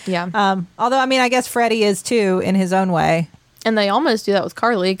self-discovery. Yeah. Although, I mean, I guess Freddie is too in his own way. And they almost do that with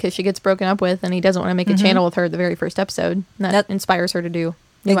Carly because she gets broken up with, and he doesn't want to make a channel with her at the very first episode. And that Yep. inspires her to do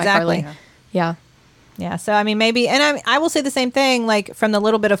new Exactly. iCarly. Yeah. Yeah, so I mean, maybe, and I will say the same thing. Like from the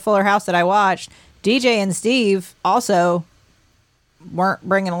little bit of Fuller House that I watched, DJ and Steve also weren't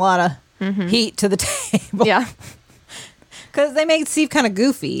bringing a lot of heat to the table. Yeah. Because they made Steve kind of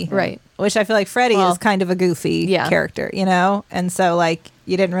goofy, Right. Which I feel like Freddie Well, is kind of a goofy yeah. character, you know. And so like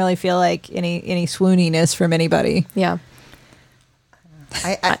you didn't really feel like any swooniness from anybody. Yeah.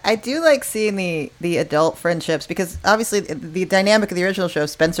 I do like seeing the adult friendships because obviously the dynamic of the original show,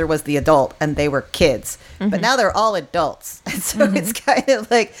 Spencer was the adult and they were kids, but now they're all adults, and so it's kind of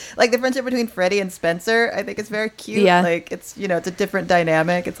like the friendship between Freddie and Spencer. I think it's very cute. Yeah. Like it's it's a different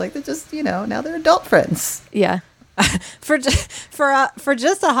dynamic. It's like they're just now they're adult friends. Yeah. For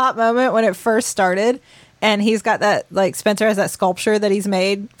just a hot moment when it first started, and he's got that, like, Spencer has that sculpture that he's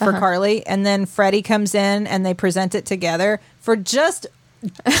made for Carly, and then Freddie comes in and they present it together. For just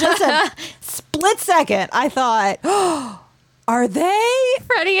a split second, I thought, oh, are they?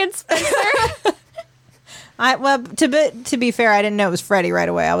 Freddie and Spencer. To be fair, I didn't know it was Freddie right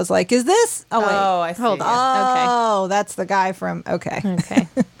away. I was like, is this? Oh, wait. Oh, I see. Hold on. Oh, that's the guy from, okay. Okay.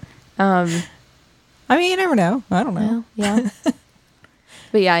 I mean, you never know. I don't know. Well, yeah.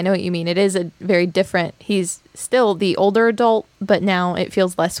 But yeah, I know what you mean. It is a very different. He's still the older adult, but now it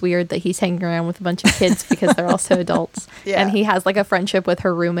feels less weird that he's hanging around with a bunch of kids because they're also adults. Yeah. And he has like a friendship with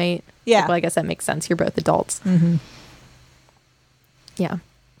her roommate. Yeah. Like, well, I guess that makes sense. You're both adults. Yeah.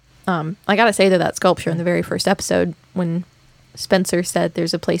 I gotta say that sculpture in the very first episode, when Spencer said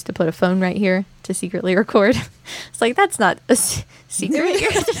there's a place to put a phone right here to secretly record, it's like, that's not a secret.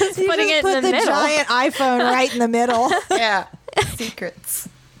 You're just putting it in the middle. Giant iPhone right in the middle. Yeah. Secrets.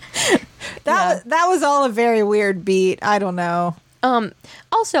 That was all a very weird beat. I don't know.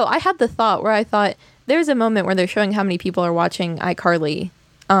 Also, I had the thought where I thought there's a moment where they're showing how many people are watching iCarly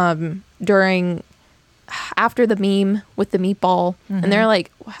after the meme with the meatball, and they're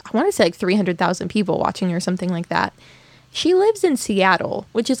like, I want to say like 300,000 people watching or something like that. She lives in Seattle,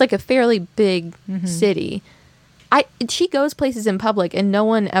 which is like a fairly big city. She goes places in public and no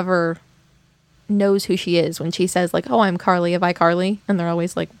one ever knows who she is when she says like, oh, I'm Carly of iCarly, and they're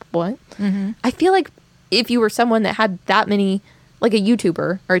always like, what? I feel like if you were someone that had that many, like a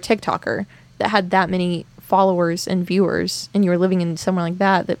YouTuber or a TikToker that had that many followers and viewers, and you were living in somewhere like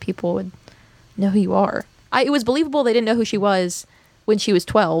that people would know who you are. It was believable they didn't know who she was when she was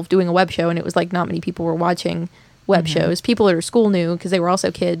 12 doing a web show, and it was like not many people were watching web shows. People at her school knew because they were also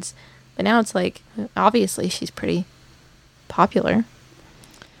kids, but now it's like, obviously she's pretty popular.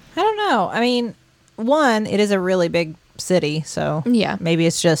 I don't know. I mean, one, it is a really big city, so Yeah. maybe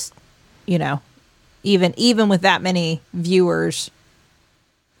it's just, even with that many viewers,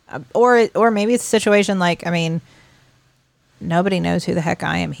 or maybe it's a situation like, I mean, nobody knows who the heck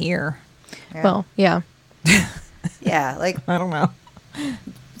I am here. Yeah. Well, yeah. Yeah, like I don't know.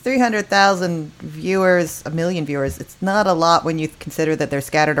 300,000 viewers, 1 million viewers. It's not a lot when you consider that they're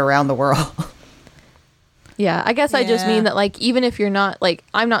scattered around the world. Yeah, I guess I just Yeah. mean that, like, even if you're not, like,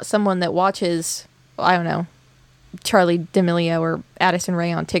 I'm not someone that watches, I don't know, Charlie D'Amelio or Addison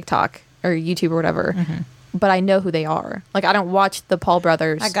Rae on TikTok or YouTube or whatever, but I know who they are. Like, I don't watch the Paul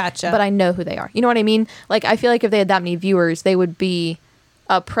brothers. I gotcha. But I know who they are. You know what I mean? Like, I feel like if they had that many viewers, they would be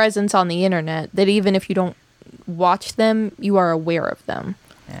a presence on the internet that even if you don't watch them, you are aware of them.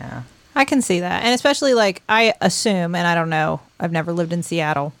 Yeah. I can see that. And especially like I assume, and I don't know, I've never lived in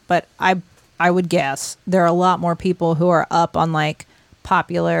Seattle, but I would guess there are a lot more people who are up on like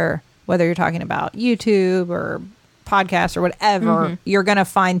popular, whether you're talking about YouTube or podcasts or whatever, you're going to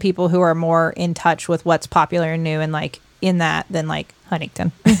find people who are more in touch with what's popular and new and like in that than like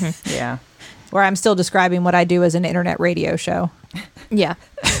Huntington, Yeah. where I'm still describing what I do as an internet radio show. Yeah,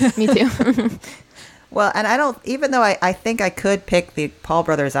 me too. Well, and I don't, even though I think I could pick the Paul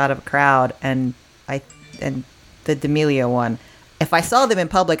brothers out of a crowd and the D'Amelio one, if I saw them in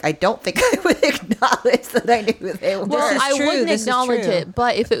public, I don't think I would acknowledge that I knew who they were. Well, is I true. wouldn't This is acknowledge true. it,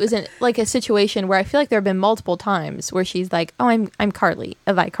 but if it was in like a situation where I feel like there have been multiple times where she's like, "Oh, I'm Carly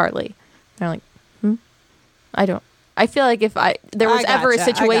of iCarly," they're like, I don't. I feel like if there was I ever a gotcha,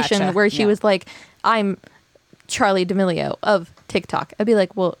 I situation gotcha. where she Yeah. was like, "I'm Charlie D'Amelio of TikTok," I'd be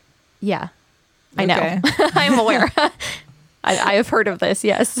like, "Well, yeah, I know, Okay. I'm aware. I have heard of this.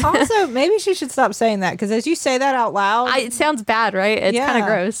 Yes, Also, maybe she should stop saying that because as you say that out loud, it sounds bad, right? It's kind Yeah. of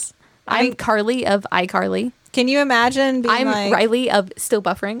gross. I I'm mean- Carly of iCarly. can you imagine being I'm like Riley of Still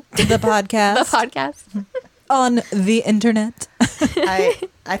Buffering, the podcast the podcast. on the internet?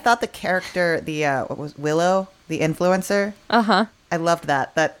 I thought the character, what was Willow, the influencer? Uh huh. I loved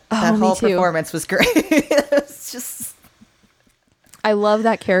that. That Oh, me whole too. performance was great. It's just I love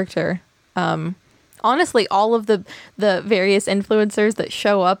that character. Honestly, all of the various influencers that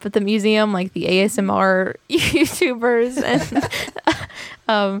show up at the museum, like the ASMR YouTubers,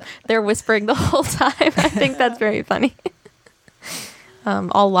 and they're whispering the whole time. I think that's very funny.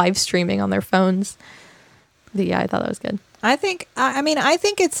 All live streaming on their phones. But yeah, I thought that was good. I think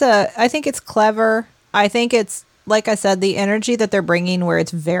it's clever. I think it's, like I said, the energy that they're bringing where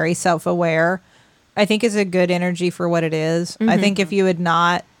it's very self-aware, I think is a good energy for what it is. I think if you had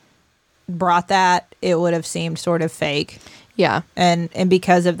not brought that, it would have seemed sort of fake. Yeah. And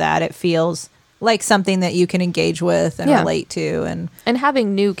because of that, it feels like something that you can engage with and Yeah. relate to. And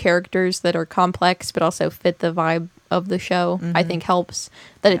having new characters that are complex but also fit the vibe of the show, I think helps.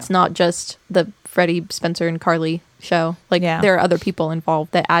 That it's not just the Freddie, Spencer, and Carly show. Like, Yeah. there are other people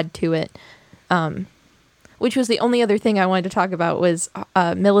involved that add to it. Which was the only other thing I wanted to talk about was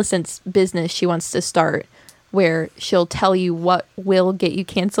Millicent's business she wants to start, where she'll tell you what will get you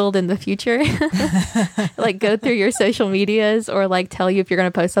canceled in the future. Like, go through your social medias, or like tell you if you're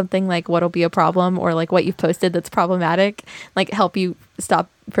going to post something, like what'll be a problem, or like what you've posted that's problematic, like help stop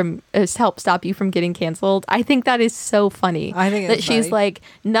you from getting canceled. I think that is so funny. I think that it's she's funny. like,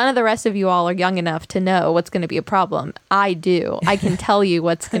 none of the rest of you all are young enough to know what's going to be a problem. I do. I can tell you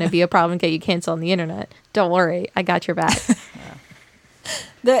what's going to be a problem, get you canceled on the internet. Don't worry, I got your back. Yeah.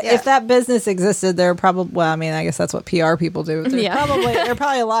 If that business existed, there are probably, well, I mean, I guess that's what PR people do. There are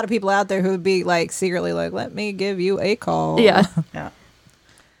probably a lot of people out there who would be like secretly like, let me give you a call. Yeah. yeah.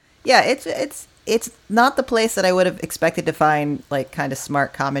 Yeah, it's not the place that I would have expected to find like kind of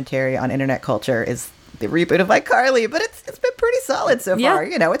smart commentary on internet culture is the reboot of iCarly, but it's been pretty solid so Yeah. far.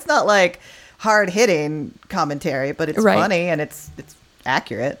 You know, it's not like hard hitting commentary, but it's Right. funny and it's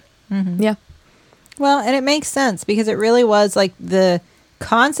accurate. Yeah. Well, and it makes sense because it really was like the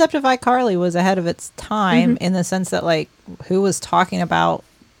concept of iCarly was ahead of its time in the sense that like who was talking about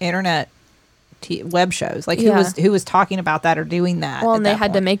internet web shows, like Yeah. who was talking about that or doing that. Well, at and they that had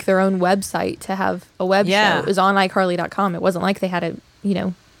to point. make their own website to have a web Yeah. show. It was on iCarly.com. It wasn't like they had a,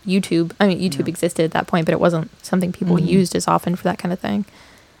 YouTube. I mean, YouTube existed at that point, but it wasn't something people used as often for that kind of thing.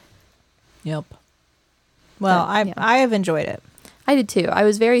 Yep. Well, But, yeah. I have enjoyed it. I did too. I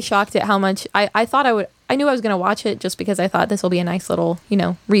was very shocked at how much I thought I knew I was going to watch it just because I thought this will be a nice little,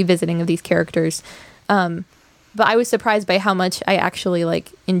 revisiting of these characters. But I was surprised by how much I actually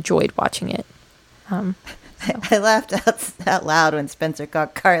enjoyed watching it. I laughed out loud when Spencer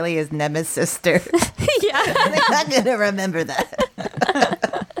called Carly his nemesis sister. Yeah. I'm going to remember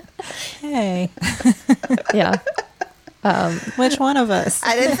that. Hey, Yeah. which one of us?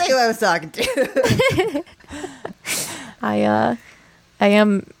 I didn't say who I was talking to. I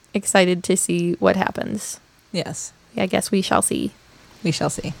am excited to see what happens. Yes, I guess we shall see. we shall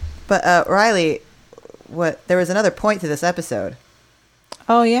see. But Riley, there was another point to this episode.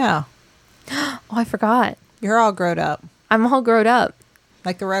 Oh yeah, Oh, I forgot. you're all grown up I'm all grown up.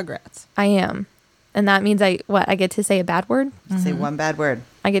 like the Rugrats. I am. And that means I get to say a bad word? Say one bad word.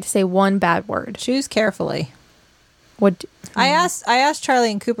 I get to say one bad word. Choose carefully. What I asked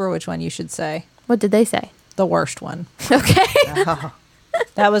Charlie and Cooper which one you should say. what did they say? The worst one. Okay.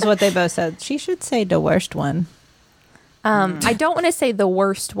 That was what they both said. She should say the worst one. I don't want to say the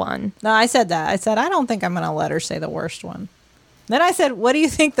worst one. No, I said that. I said I don't think I'm going to let her say the worst one. Then I said, "What do you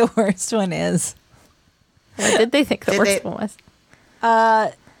think the worst one is?" What did they think the Did worst they- one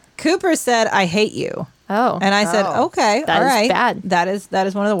was? Cooper said, "I hate you." Oh. And I said, Oh. "Okay, That all is right, bad. That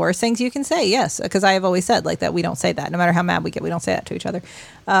is one of the worst things you can say." Yes, because I have always said like that. We don't say that, no matter how mad we get. We don't say that to each other.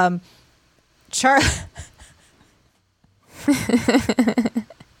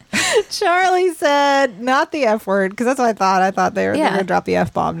 Charlie said, not the F word, because that's what I thought. I thought they were Yeah. going to drop the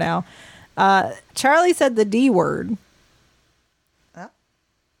F bomb now. Charlie said the D word.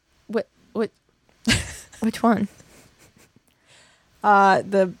 what which one?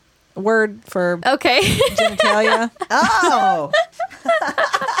 The word for Okay. genitalia. Oh,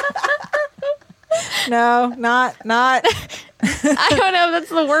 No, not. I don't know if that's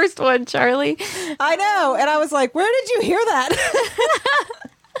the worst one, Charlie. I know. And I was like, where did you hear that?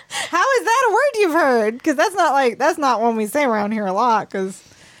 How is that a word you've heard? Because that's not one we say around here a lot. Because,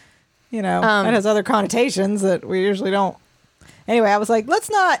 it has other connotations that we usually don't. Anyway, I was like, let's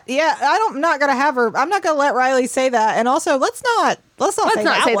not. Yeah, I'm not gonna have her. I'm not gonna let Riley say that. And also, let's not not say say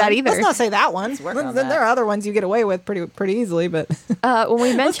that that either. Let's not say that one. work on Then that. there are other ones you get away with pretty easily. But When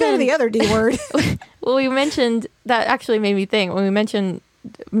we let's go to mentioned the other D word. well, we mentioned that actually made me think when we mentioned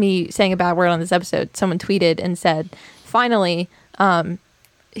me saying a bad word on this episode, someone tweeted and said, finally,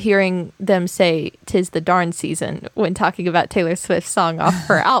 hearing them say "'Tis the darn season" when talking about Taylor Swift's song off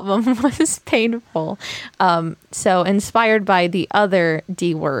her album was painful. So inspired by the other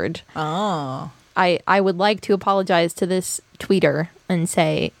D word, Oh, I would like to apologize to this tweeter and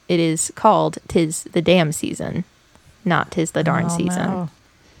say it is called "'Tis the damn season," not "'Tis the darn season." no.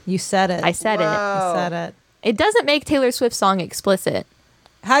 You said it. I said it. Whoa. You said it. It doesn't make Taylor Swift's song explicit.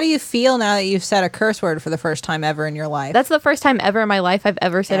 How do you feel now that you've said a curse word for the first time ever in your life? That's the first time ever in my life I've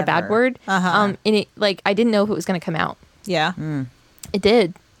ever said a bad Ever. word. Uh-huh. And it I didn't know if it was going to come out. yeah. It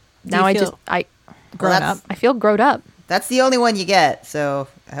did. Do Now you I feel just I grown that's- up. I feel grown up. that's the only one you get. So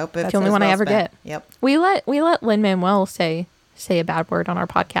I hope it's the only one I well ever spent. get. Yep, We let Lin-Manuel say a bad word on our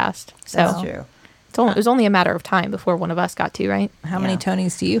podcast. So that's true. it was only a matter of time before one of us got to, right? How many Yeah.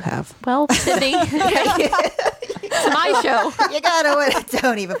 Tonys do you have? Well, Sydney, it's my show. You gotta win a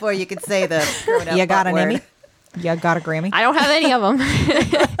Tony before you can say the grown-up You got butt an word. Emmy? You got a Grammy? I don't have any of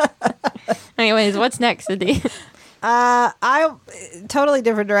them. Anyways, what's next, Sydney? I totally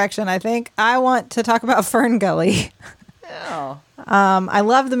different direction. I think I want to talk about Fern Gully. Oh, I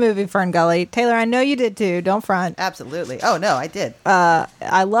love the movie Fern Gully. Taylor, I know you did too. Don't front. absolutely. Oh no, I did.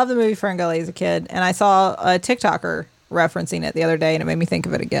 I love the movie Fern Gully as a kid, and I saw a TikToker referencing it the other day, and it made me think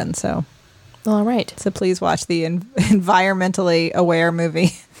of it again. So All right. please watch the environmentally aware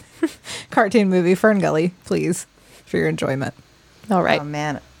movie, cartoon movie Fern Gully, please, for your enjoyment. All right. Oh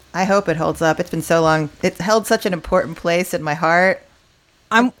man, I hope it holds up. It's been so long. It's held such an important place in my heart.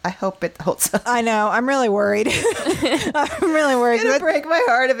 I hope it holds up. I know. I'm really worried. I'm really worried. It's gonna break my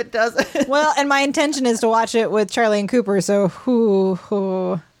heart if it doesn't. Well, and my intention is to watch it with Charlie and Cooper. So,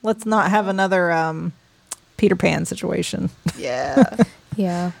 Let's not have another Peter Pan situation. Yeah.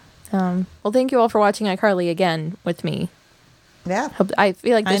 Yeah. Well, thank you all for watching iCarly again with me. Yeah. I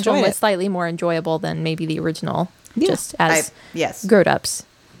feel like I this one enjoyed was it. slightly more enjoyable than maybe the original, Yeah. just as Yes. grown-ups.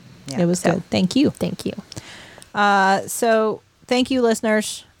 Yeah. It was good. Thank you. Thank you. So thank you,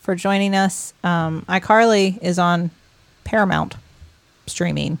 listeners, for joining us. iCarly is on Paramount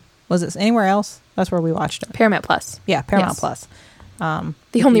streaming. Was it anywhere else? That's where we watched it. Paramount Plus. Yeah, Paramount Yes. Plus.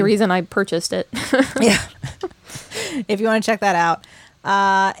 The only reason I purchased it. Yeah. If you want to check that out.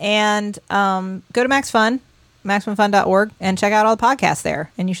 And go to Max Fun, MaximumFun.org, and check out all the podcasts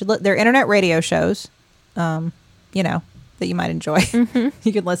there. And you should they're internet radio shows, that you might enjoy.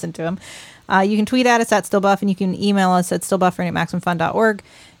 You can listen to them. You can tweet at us at StillBuff, and you can email us at stillbuffering@MaximumFun.org.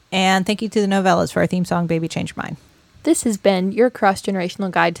 And thank you to the Novellas for our theme song, Baby Change Your Mind. This has been your cross-generational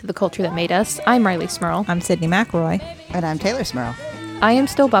guide to the culture that made us. I'm Riley Smurl. I'm Sydney McRoy. And I'm Taylor Smurl. I am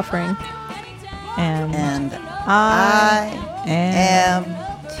still buffering. And I am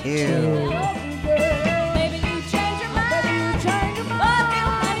too.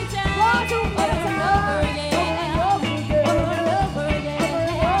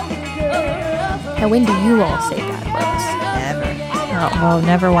 Now, when do you all say bad words? Never. Oh,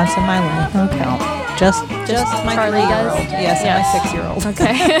 never once in my life. Okay. Just my Charlie 3-year-old. does? Yes, Yes. and my 6-year-old.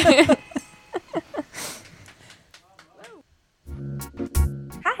 Okay.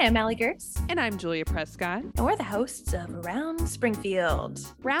 Hi, I'm Allie Gertz, And I'm Julia Prescott. and we're the hosts of Around Springfield.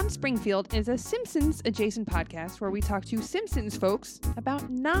 Round Springfield is a Simpsons adjacent podcast where we talk to Simpsons folks about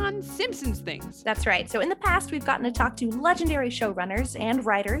non-Simpsons things. That's right. So in the past, we've gotten to talk to legendary showrunners and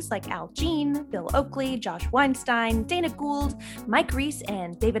writers like Al Jean, Bill Oakley, Josh Weinstein, Dana Gould, Mike Reese,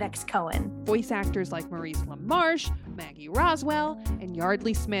 and David X. Cohen. Voice actors like Maurice LaMarche, Maggie Roswell, and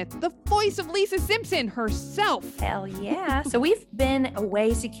Yardley Smith, the voice of Lisa Simpson herself. Hell yeah. So we've been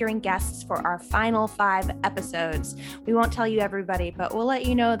away securing guests for our final 5 episodes. We won't tell you everybody, but we'll let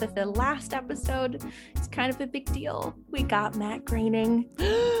you know that the last episode is kind of a big deal. We got Matt Groening.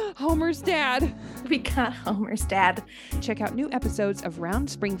 Homer's dad. We got Homer's dad Check out new episodes of Round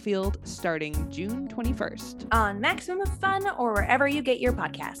Springfield starting June 21st. on Maximum Fun or wherever you get your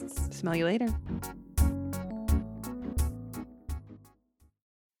podcasts. Smell you later.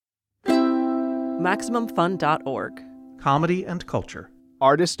 MaximumFun.org. Comedy and culture.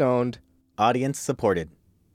 Artist owned. Audience supported.